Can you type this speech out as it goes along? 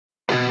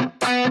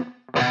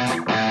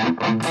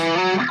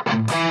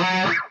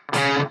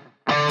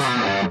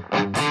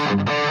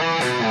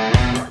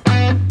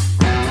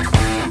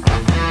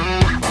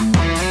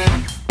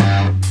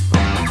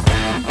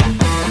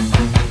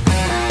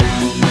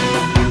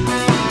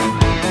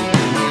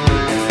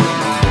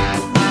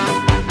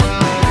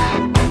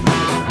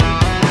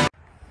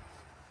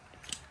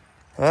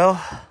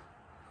Well,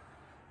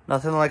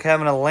 nothing like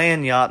having a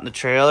land yacht in the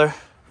trailer.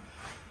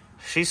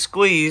 She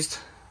squeezed,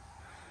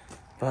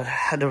 but I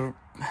had to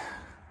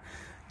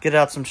get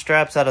out some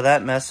straps out of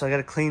that mess, so I got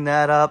to clean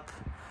that up.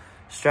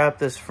 Strap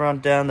this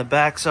front down. The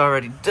back's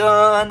already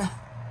done,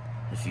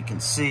 if you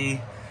can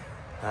see.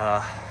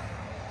 Let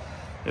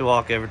me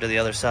walk over to the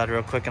other side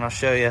real quick and I'll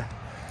show you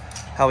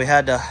how we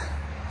had to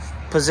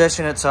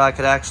position it so I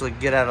could actually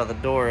get out of the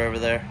door over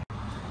there.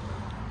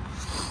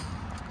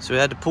 So we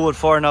had to pull it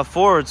far enough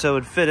forward so it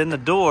would fit in the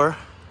door.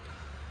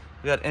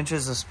 We got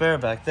inches of spare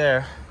back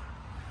there.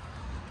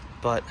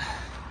 But,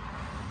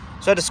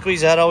 so I had to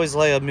squeeze out. I always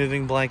lay a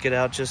moving blanket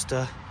out just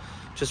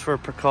for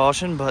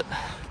precaution, but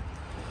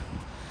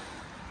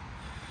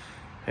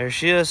there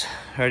she is,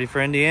 ready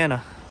for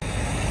Indiana.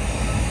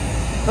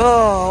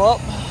 Oh,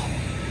 well,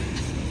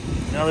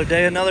 another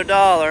day, another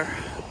dollar.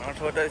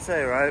 That's what they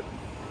say, right?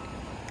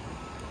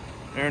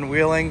 We're in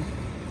Wheeling,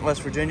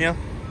 West Virginia.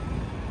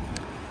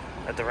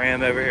 At the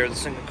Ram over here, the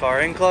single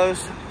car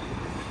enclosed.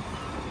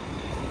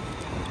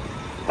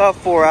 About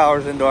 4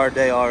 hours into our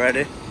day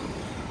already.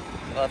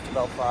 Left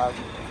about 5.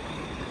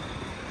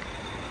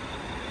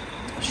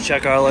 Let's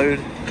check our load,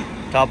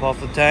 top off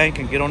the tank,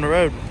 and get on the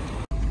road.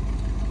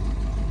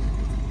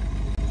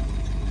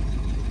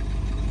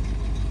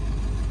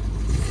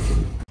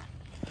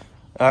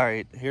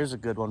 Alright, here's a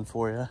good one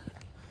for you.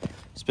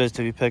 Supposed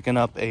to be picking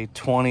up a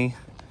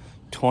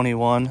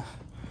 2021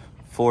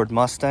 Ford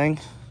Mustang.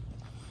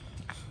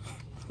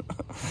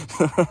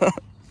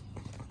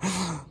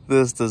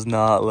 This does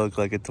not look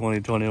like a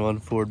 2021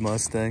 Ford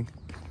Mustang.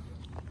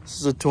 This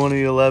is a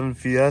 2011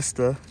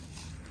 Fiesta.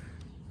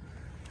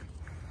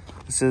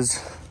 This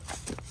is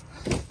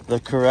the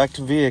correct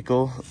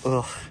vehicle.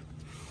 Ugh.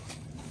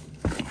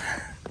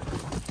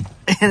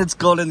 And it's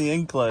going in the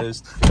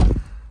enclosed.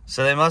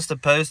 So they must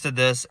have posted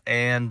this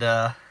and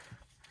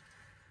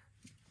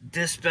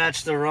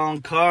dispatched the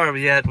wrong car,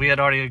 but yet we had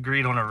already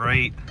agreed on a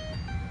rate.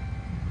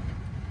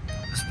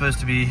 It's supposed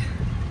to be,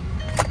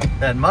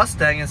 that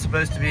Mustang is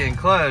supposed to be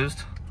enclosed.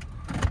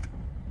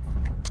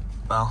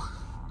 Well,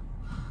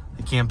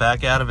 I can't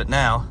back out of it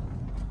now.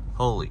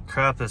 Holy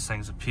crap, this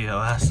thing's a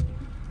POS.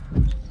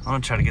 I'm gonna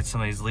try to get some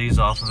of these leaves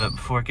off of it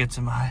before it gets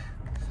in my...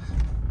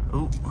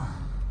 Ooh.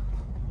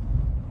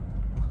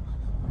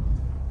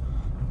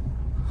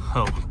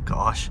 Oh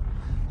gosh.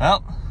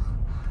 Well,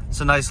 it's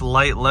a nice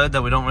light load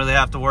that we don't really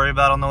have to worry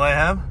about on the way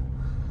home.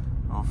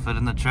 I'll fit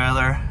in the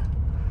trailer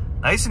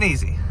nice and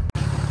easy.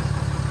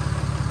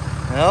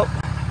 Well,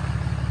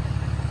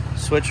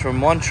 switch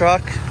from one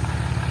truck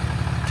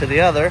to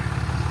the other.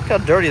 Look how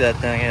dirty that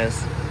thing is.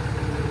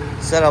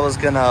 Said I was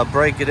gonna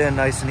break it in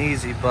nice and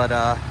easy, but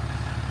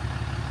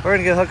we're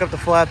gonna go hook up the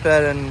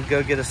flatbed and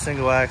go get a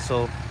single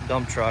axle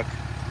dump truck.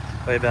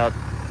 Weigh about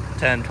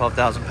 10,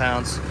 12,000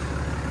 pounds.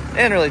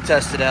 And really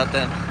test it out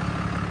then.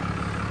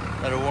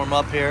 Let her warm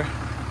up here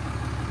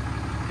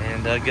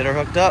and get her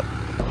hooked up.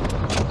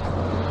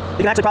 You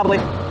can actually probably...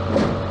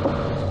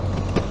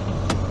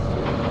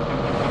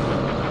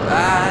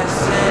 I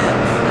send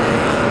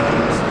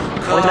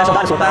flames,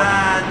 call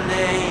my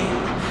name,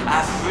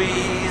 I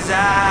freeze,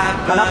 I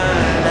burn, I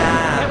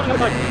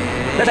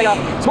pain. There's a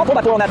small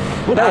 4x4 on that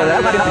blue barrel there.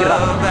 That might be enough to get it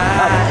up.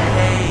 I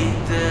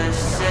hate the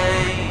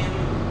same.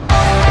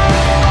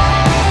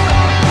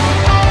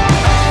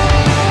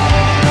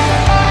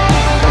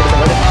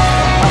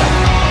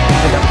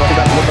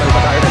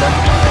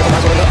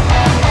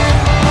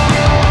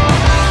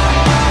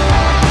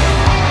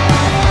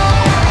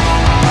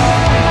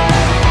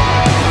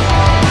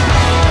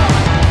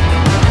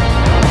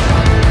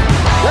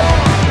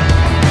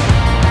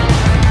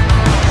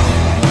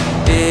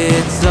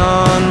 It's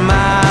on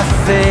my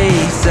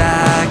face,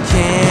 I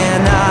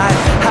cannot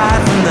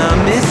hide from the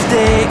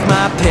mistake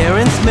my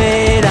parents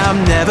made.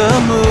 I'm never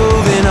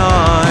moving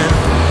on.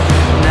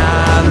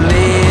 Not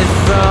made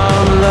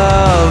from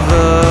love,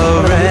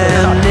 a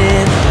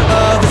remnant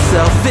of a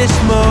selfish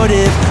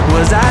motive.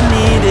 Was I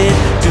needed?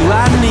 Do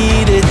I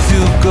need it to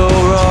go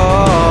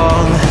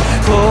wrong?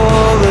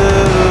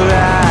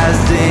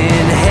 Polarized,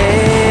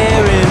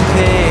 inherent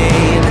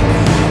pain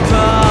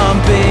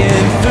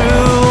pumping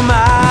through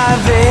my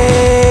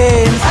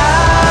veins.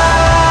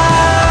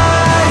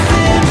 Eyes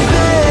in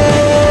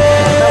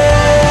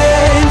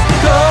flames,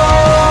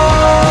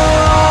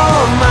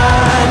 call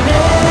my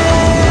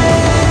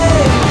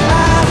name. I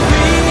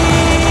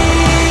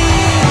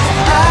freeze,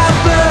 I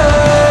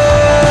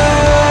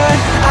burn,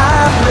 I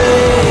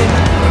blame.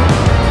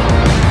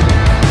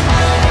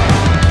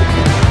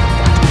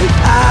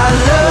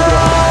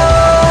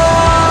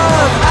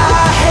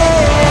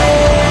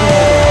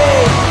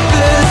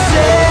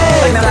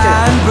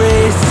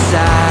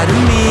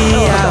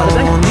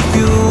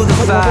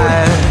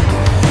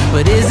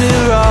 But is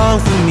it wrong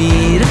for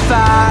me to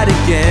fight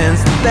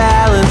against the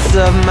balance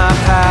of my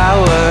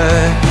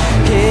power?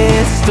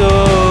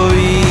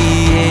 History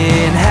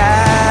in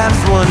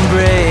halves, one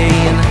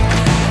brain.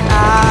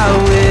 I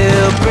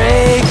will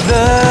break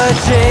the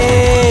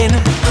chain.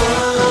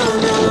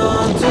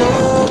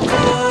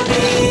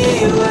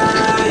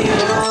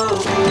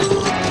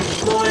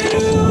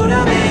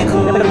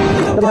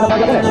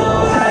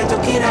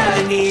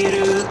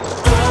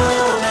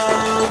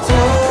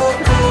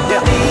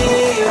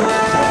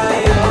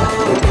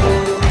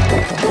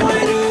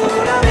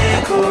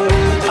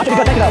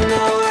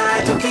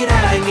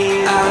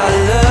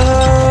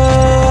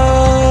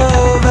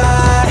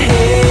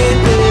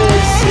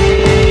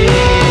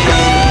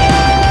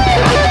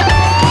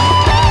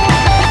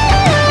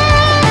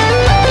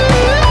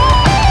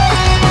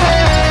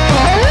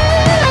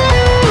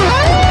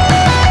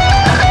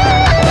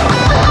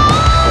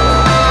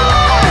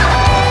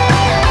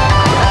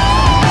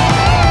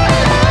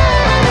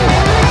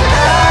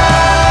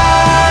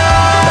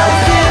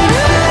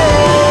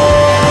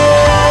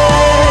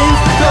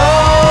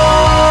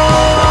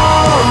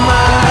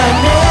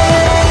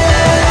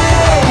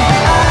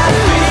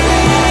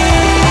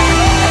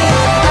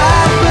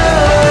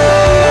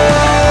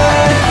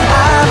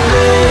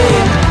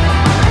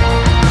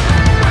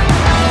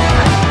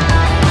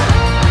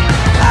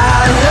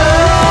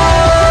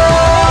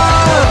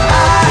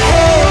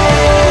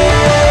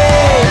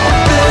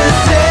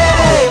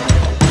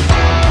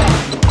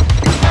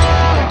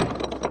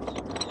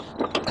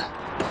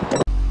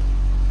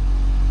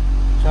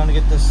 Trying to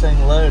get this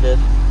thing loaded.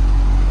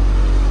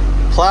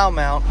 Plow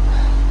mount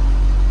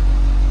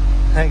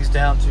hangs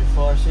down too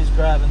far. She's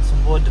grabbing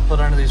some wood to put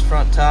under these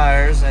front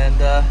tires and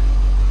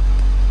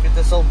get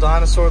this old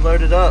dinosaur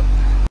loaded up.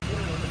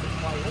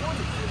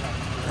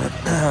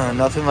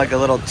 Nothing like a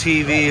little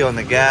TV on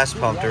the gas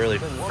pump to really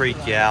freak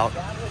you out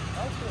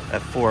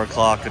at 4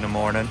 o'clock in the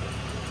morning.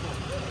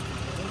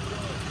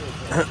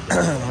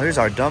 Here's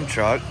our dump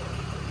truck.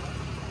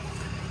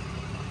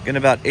 Getting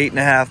about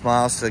 8.5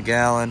 miles to the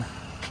gallon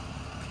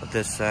with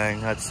this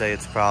thing. I'd say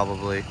it's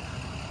probably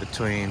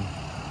between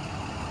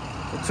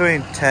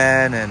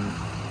 10 and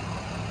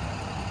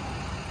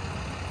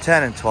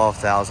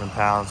 12,000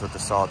 pounds with the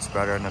salt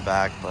spreader in the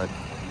back, but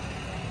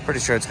pretty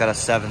sure it's got a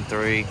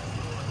 7.3.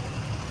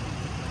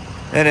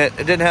 And it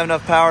didn't have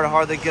enough power to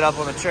hardly get up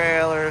on the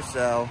trailer,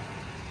 so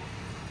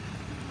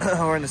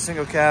we're in the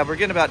single cab. We're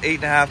getting about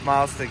 8.5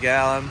 miles to the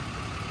gallon,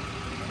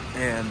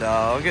 and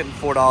we're getting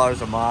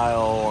 $4 a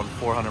mile on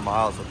 400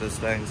 miles with this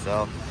thing.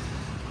 So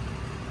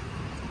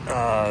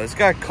this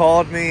guy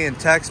called me and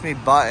texted me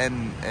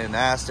and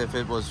asked if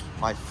it was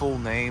my full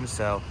name,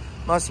 so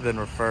must have been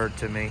referred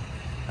to me.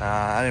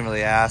 I didn't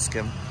really ask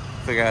him,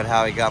 figure out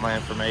how he got my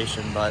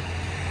information, but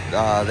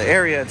the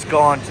area it's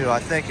gone to, I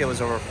think it was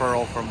a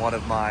referral from one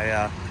of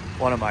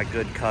my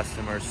good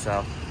customers.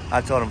 So I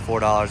told him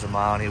 $4 a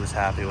mile, and he was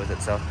happy with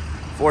it. So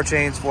 4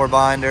 chains, 4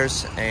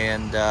 binders,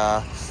 and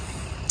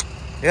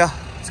yeah,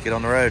 let's get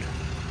on the road.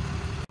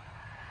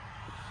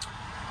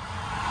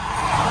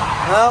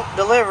 Well,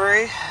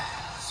 delivery,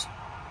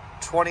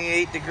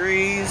 28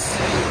 degrees.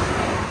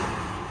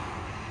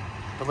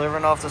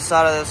 Delivering off the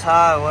side of this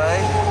highway,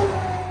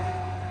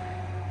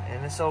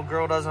 and this old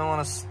girl doesn't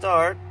want to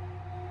start,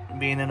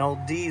 being an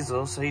old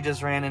diesel, so he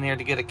just ran in here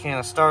to get a can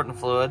of starting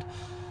fluid.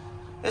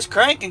 It's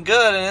cranking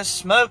good and it's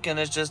smoking,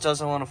 it just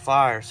doesn't want to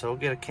fire. So we'll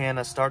get a can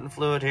of starting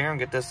fluid here and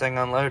get this thing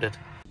unloaded.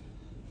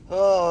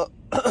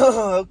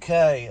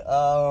 Okay,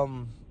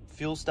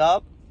 fuel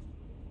stop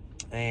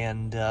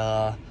and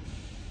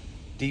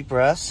deep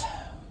breaths.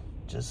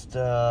 Just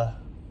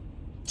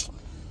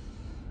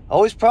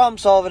always problem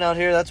solving out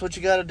here. That's what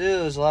you got to do.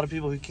 There's a lot of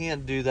people who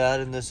can't do that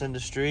in this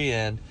industry,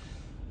 and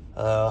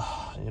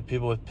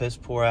people with piss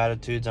poor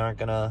attitudes aren't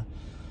gonna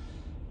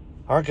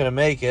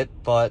make it.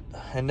 But,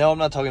 and no, I'm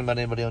not talking about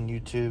anybody on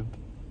YouTube.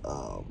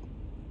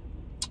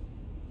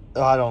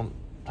 I don't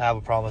have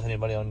a problem with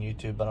anybody on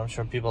YouTube, but I'm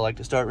sure people like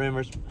to start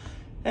rumors.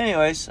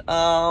 Anyways,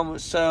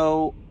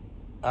 so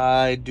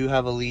I do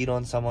have a lead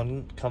on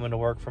someone coming to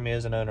work for me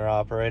as an owner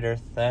operator.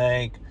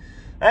 Thank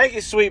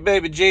you, sweet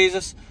baby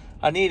Jesus.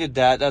 I needed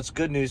that. That's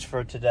good news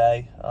for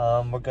today.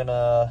 We're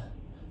gonna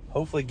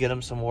hopefully get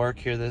him some work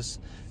here.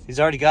 He's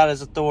already got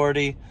his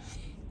authority,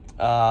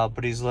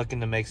 but he's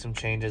looking to make some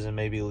changes and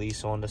maybe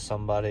lease on to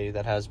somebody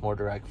that has more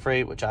direct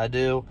freight, which I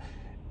do.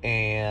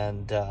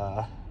 And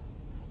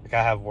like,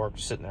 I have work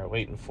sitting there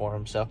waiting for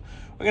him. So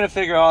we're gonna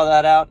figure all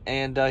that out.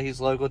 And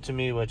he's local to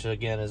me, which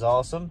again is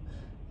awesome.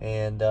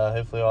 And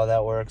hopefully all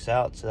that works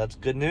out. So that's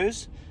good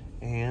news.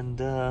 And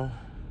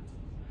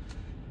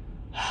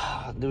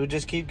we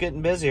just keep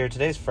getting busier.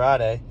 Today's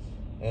Friday,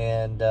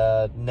 and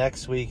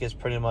next week is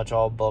pretty much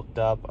all booked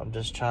up. I'm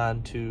just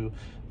trying to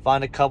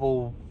find a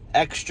couple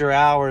extra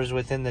hours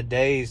within the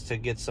days to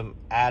get some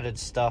added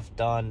stuff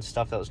done,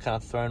 stuff that was kind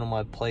of thrown on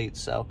my plate.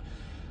 So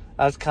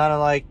that's kind of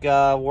like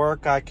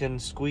work I can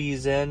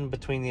squeeze in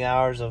between the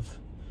hours of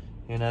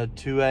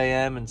 2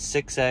 a.m. and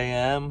 6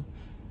 a.m.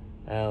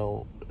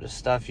 The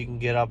stuff you can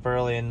get up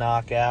early and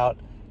knock out.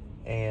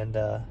 And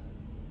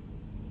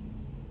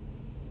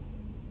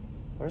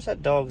Where's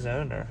that dog's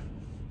owner?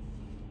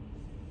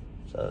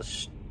 So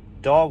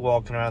dog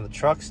walking around the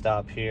truck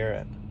stop here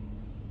and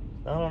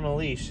not on a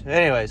leash.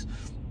 Anyways, I'm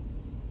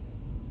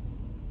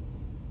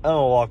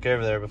gonna walk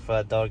over there before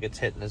that dog gets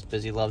hit in this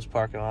busy Love's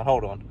parking lot.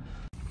 Hold on.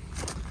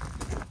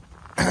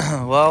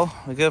 Well,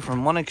 we go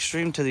from one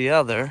extreme to the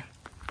other.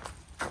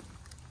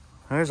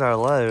 There's our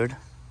load.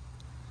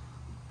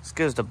 This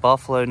goes to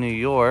Buffalo, New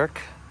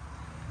York.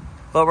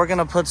 But we're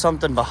gonna put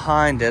something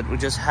behind it. We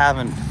just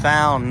haven't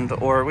found,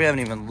 or we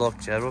haven't even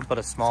looked yet. We'll put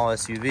a small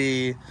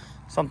SUV,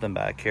 something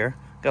back here.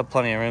 Got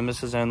plenty of room.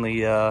 This is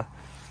only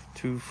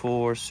 2,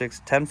 4,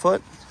 6, 10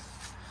 foot,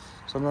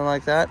 something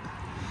like that.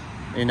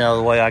 You know,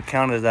 the way I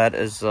counted that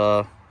is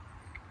DOT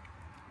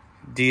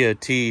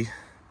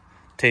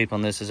tape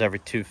on this is every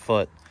 2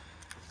 foot.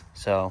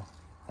 So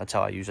that's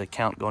how I usually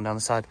count going down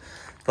the side.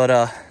 But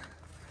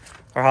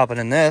we're hopping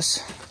in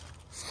this.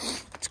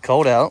 It's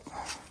cold out.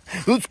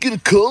 Let's get a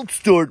cold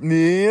start,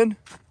 man.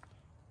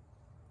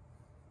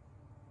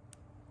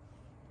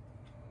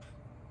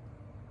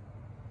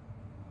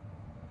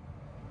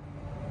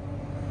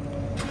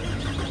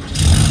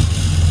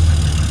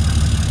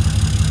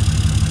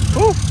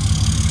 Woo. All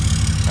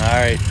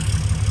right.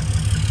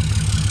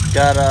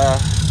 Got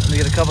let me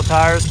get a couple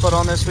tires put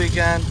on this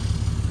weekend.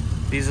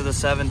 These are the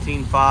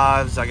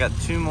 17.5s. I got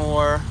 2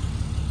 more.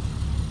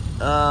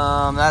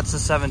 That's the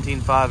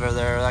 17.5 over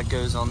there. That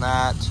goes on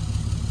that.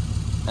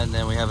 And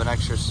then we have an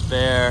extra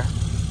spare.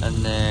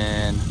 And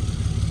then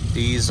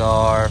these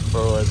are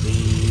for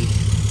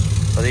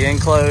the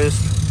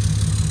enclosed.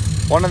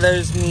 One of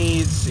those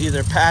needs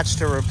either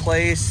patched or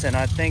replaced, and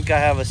I think I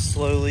have a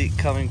slow leak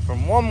coming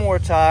from one more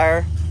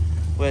tire,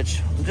 which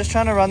I'm just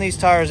trying to run these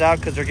tires out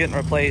because they're getting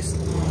replaced.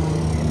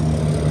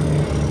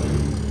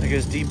 There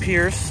goes D.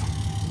 Pierce,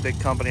 big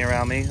company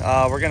around me.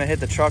 We're gonna hit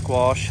the truck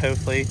wash,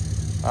 hopefully.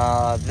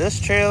 This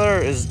trailer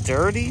is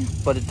dirty,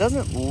 but it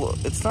doesn't look,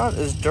 it's not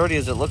as dirty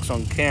as it looks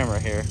on camera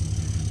here.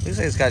 Looks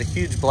like it's got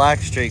huge black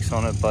streaks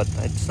on it, but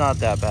it's not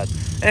that bad.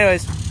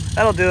 Anyways,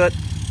 that'll do it.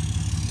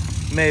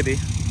 Maybe.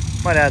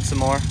 Might add some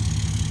more.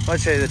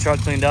 Might show you the truck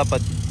cleaned up,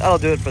 but that'll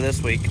do it for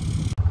this week.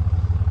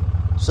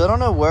 So I don't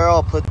know where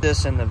I'll put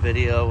this in the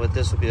video, if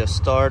this will be a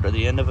start or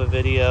the end of a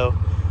video.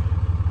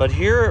 But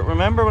here,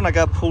 remember when I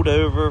got pulled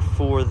over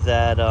for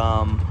that,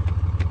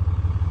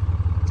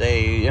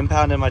 they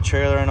impounded my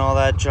trailer and all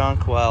that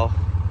junk? Well,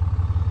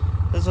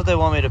 this is what they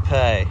want me to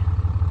pay.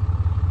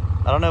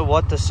 I don't know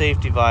what the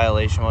safety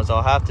violation was.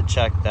 I'll have to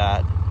check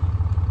that.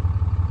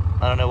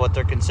 I don't know what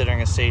they're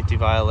considering a safety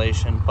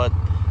violation, but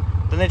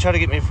then they try to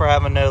get me for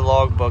having no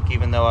logbook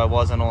even though I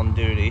wasn't on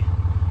duty.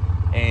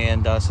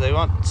 And so they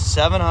want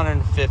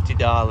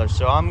 $750.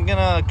 So I'm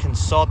gonna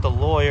consult the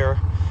lawyer,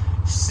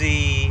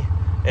 see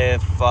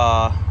if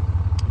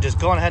just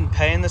going ahead and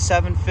paying the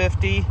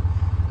 $750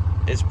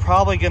 is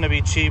probably gonna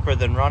be cheaper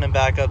than running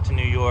back up to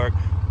New York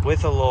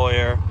with a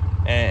lawyer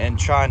and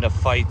trying to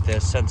fight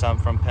this since I'm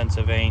from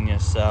Pennsylvania.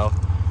 So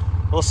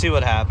we'll see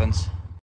what happens.